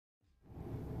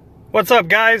What's up,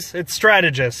 guys? It's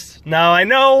Strategist. Now, I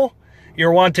know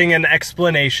you're wanting an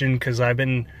explanation because I've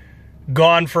been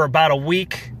gone for about a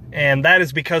week, and that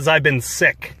is because I've been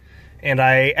sick. And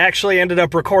I actually ended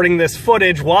up recording this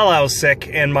footage while I was sick,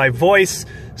 and my voice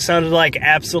sounded like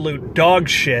absolute dog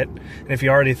shit. And if you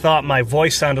already thought my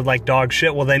voice sounded like dog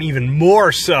shit, well then even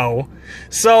more so.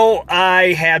 So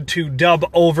I had to dub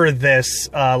over this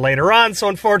later on, so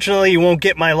unfortunately you won't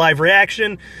get my live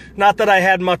reaction. Not that I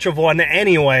had much of one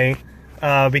anyway,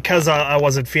 because I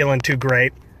wasn't feeling too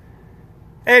great.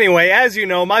 Anyway, as you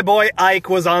know, my boy Ike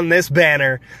was on this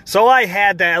banner, so I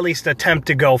had to at least attempt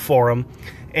to go for him.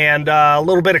 And a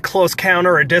little bit of close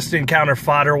counter or distant counter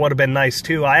fodder would have been nice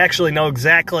too. I actually know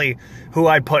exactly who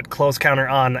I'd put close counter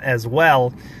on as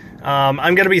well. I'm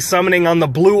going to be summoning on the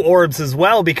blue orbs as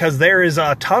well because there is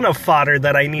a ton of fodder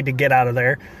that I need to get out of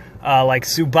there. Like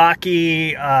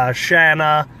Tsubaki,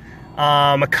 Shanna,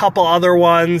 a couple other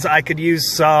ones. I could use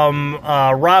some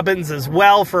Robins as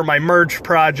well for my merge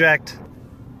project.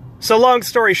 So long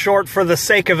story short, for the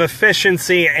sake of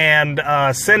efficiency and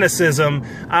cynicism,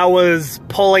 I was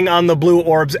pulling on the blue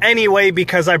orbs anyway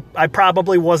because I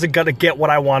probably wasn't going to get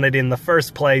what I wanted in the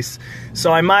first place.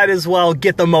 So I might as well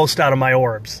get the most out of my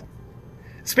orbs.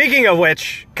 Speaking of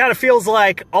which, kind of feels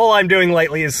like all I'm doing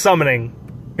lately is summoning.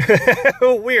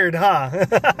 Weird,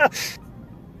 huh?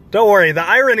 Don't worry, the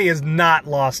irony is not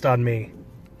lost on me.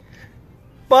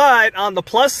 But on the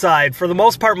plus side, for the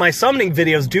most part, my summoning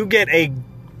videos do get a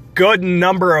good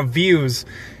number of views,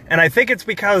 and I think it's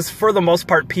because for the most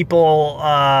part people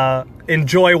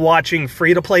enjoy watching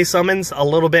free-to-play summons a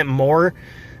little bit more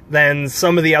than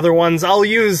some of the other ones. I'll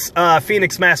use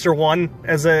Phoenix Master 1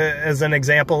 as an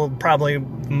example, probably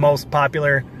most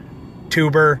popular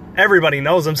tuber. Everybody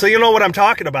knows him, so you know what I'm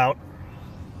talking about.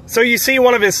 So you see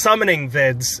one of his summoning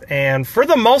vids, and for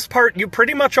the most part you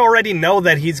pretty much already know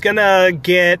that he's gonna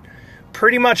get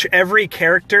pretty much every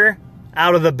character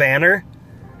out of the banner.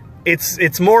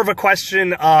 It's more of a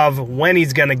question of when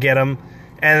he's gonna get them,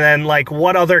 and then like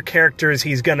what other characters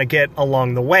he's gonna get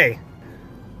along the way.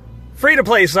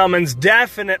 Free-to-play summons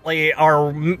definitely are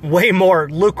way more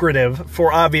lucrative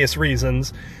for obvious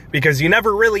reasons, because you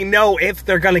never really know if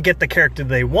they're gonna get the character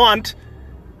they want,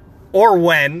 or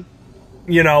when,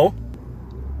 you know.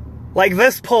 Like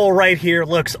this pull right here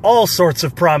looks all sorts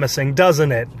of promising,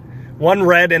 doesn't it? One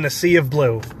red and a sea of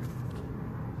blue.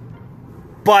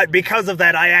 But because of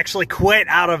that, I actually quit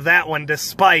out of that one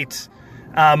despite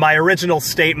my original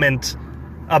statement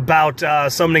about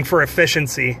summoning for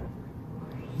efficiency.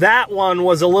 That one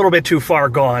was a little bit too far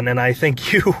gone, and I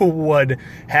think you would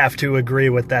have to agree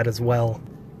with that as well.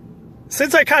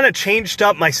 Since I kind of changed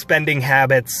up my spending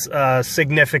habits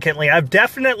significantly, I've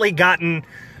definitely gotten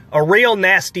a real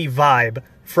nasty vibe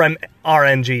from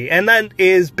RNG, and that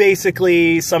is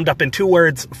basically summed up in two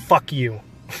words: fuck you.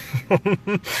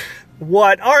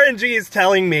 What RNG is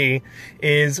telling me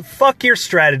is fuck your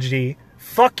strategy,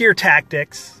 fuck your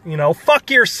tactics, you know,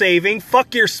 fuck your saving,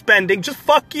 fuck your spending, just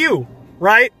fuck you,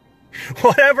 right?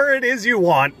 Whatever it is you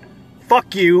want,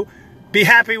 fuck you, be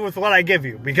happy with what I give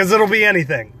you, because it'll be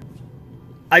anything.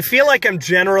 I feel like I'm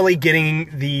generally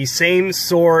getting the same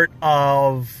sort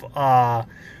of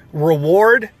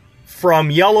reward from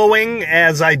yellowing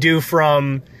as I do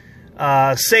from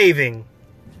saving.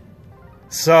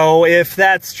 So if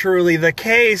that's truly the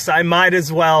case, I might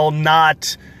as well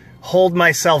not hold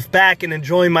myself back and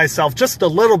enjoy myself just a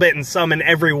little bit and summon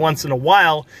every once in a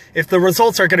while if the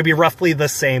results are going to be roughly the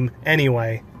same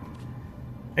anyway.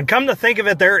 And come to think of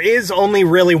it, there is only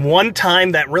really one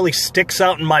time that really sticks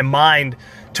out in my mind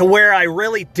to where I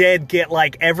really did get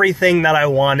like everything that I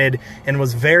wanted and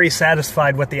was very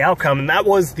satisfied with the outcome, and that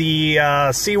was the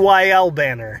CYL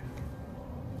banner.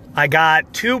 I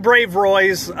got 2 Brave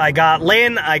Roys, I got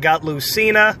Lynn, I got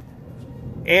Lucina,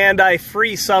 and I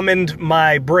free summoned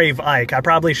my Brave Ike. I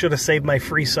probably should have saved my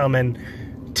free summon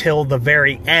till the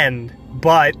very end,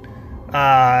 but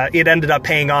it ended up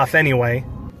paying off anyway.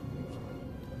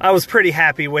 I was pretty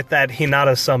happy with that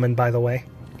Hinata summon, by the way.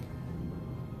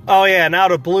 Oh yeah, and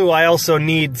out of blue I also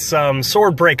need some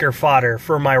Swordbreaker fodder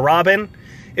for my Robin.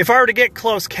 If I were to get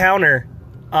close counter,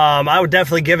 I would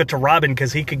definitely give it to Robin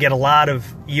because he could get a lot of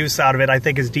use out of it. I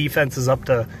think his defense is up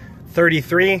to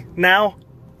 33 now.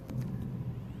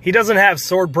 He doesn't have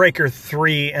Swordbreaker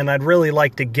 3, and I'd really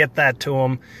like to get that to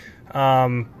him.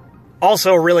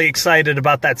 Also really excited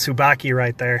about that Tsubaki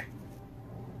right there.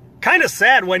 Kind of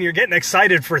sad when you're getting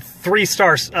excited for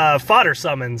 3-star fodder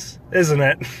summons, isn't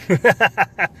it?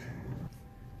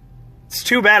 It's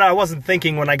too bad I wasn't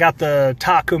thinking when I got the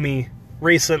Takumi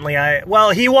recently. Well,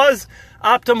 he was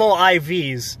optimal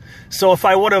IVs. So if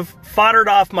I would have foddered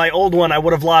off my old one, I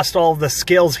would have lost all of the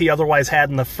skills he otherwise had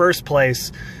in the first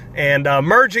place. And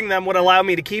merging them would allow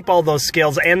me to keep all those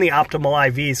skills and the optimal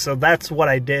IVs. So that's what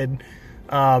I did.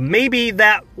 Maybe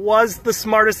that was the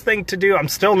smartest thing to do. I'm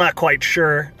still not quite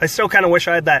sure. I still kind of wish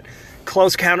I had that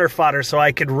close counter fodder so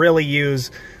I could really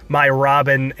use my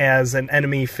Robin as an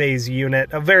enemy phase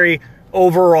unit. A very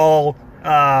overall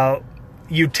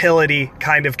utility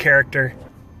kind of character.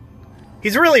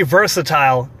 He's really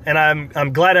versatile, and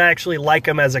I'm glad I actually like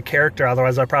him as a character.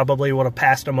 Otherwise, I probably would have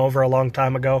passed him over a long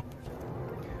time ago.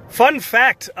 Fun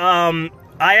fact, I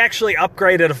actually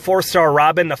upgraded a 4-star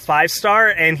Robin to 5-star,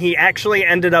 and he actually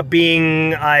ended up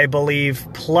being, I believe,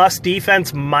 plus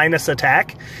defense minus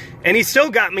attack. And he still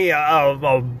got me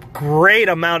a great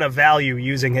amount of value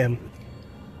using him.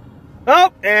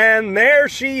 Oh, and there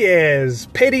she is.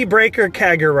 Pity Breaker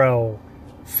Kagero.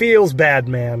 Feels bad,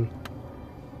 man.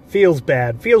 Feels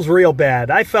bad. Feels real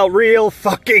bad. I felt real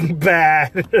fucking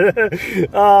bad.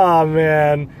 Oh,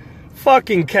 man.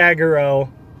 Fucking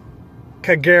Kagero.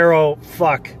 Kagero,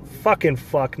 fuck. Fucking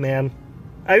fuck, man.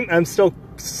 I'm still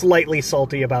slightly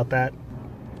salty about that.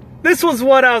 This was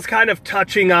what I was kind of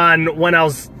touching on when I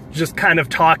was just kind of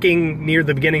talking near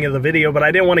the beginning of the video, but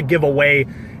I didn't want to give away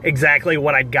exactly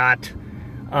what I got.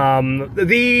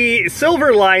 The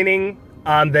silver lining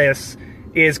on this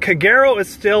is Kagero is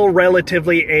still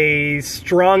relatively a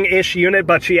strong-ish unit,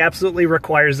 but she absolutely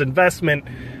requires investment,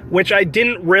 which I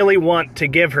didn't really want to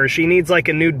give her. She needs like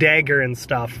a new dagger and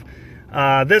stuff.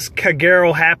 This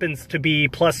Kagero happens to be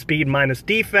plus speed minus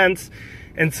defense,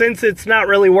 and since it's not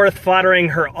really worth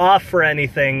foddering her off for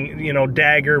anything, you know,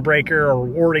 dagger breaker or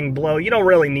warding blow, you don't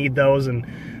really need those. And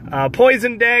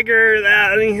poison dagger,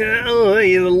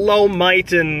 low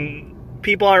might, and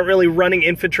people aren't really running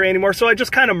infantry anymore, so I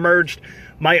just kind of merged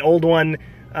my old one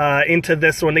into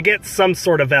this one to get some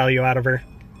sort of value out of her.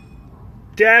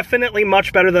 Definitely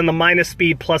much better than the minus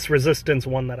speed plus resistance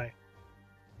one that I...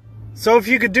 So if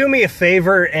you could do me a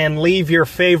favor and leave your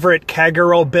favorite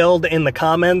Kagero build in the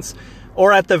comments,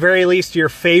 or at the very least your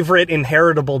favorite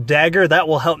inheritable dagger, that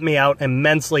will help me out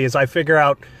immensely as I figure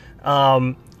out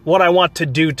what I want to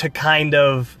do to kind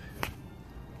of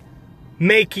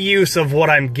make use of what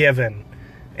I'm given.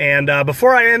 And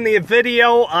before I end the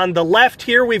video, on the left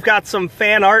here we've got some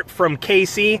fan art from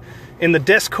Casey in the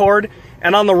Discord,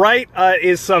 and on the right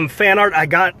is some fan art I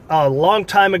got a long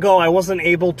time ago. I wasn't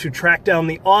able to track down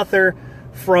the author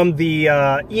from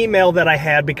the email that I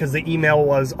had because the email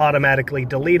was automatically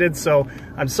deleted, so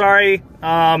I'm sorry.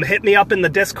 Hit me up in the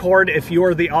Discord if you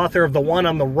are the author of the one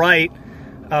on the right.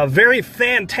 Very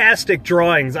fantastic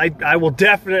drawings. I will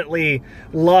definitely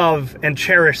love and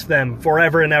cherish them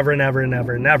forever and ever and ever and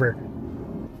ever and ever.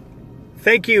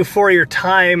 Thank you for your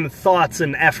time, thoughts,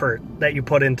 and effort that you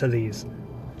put into these.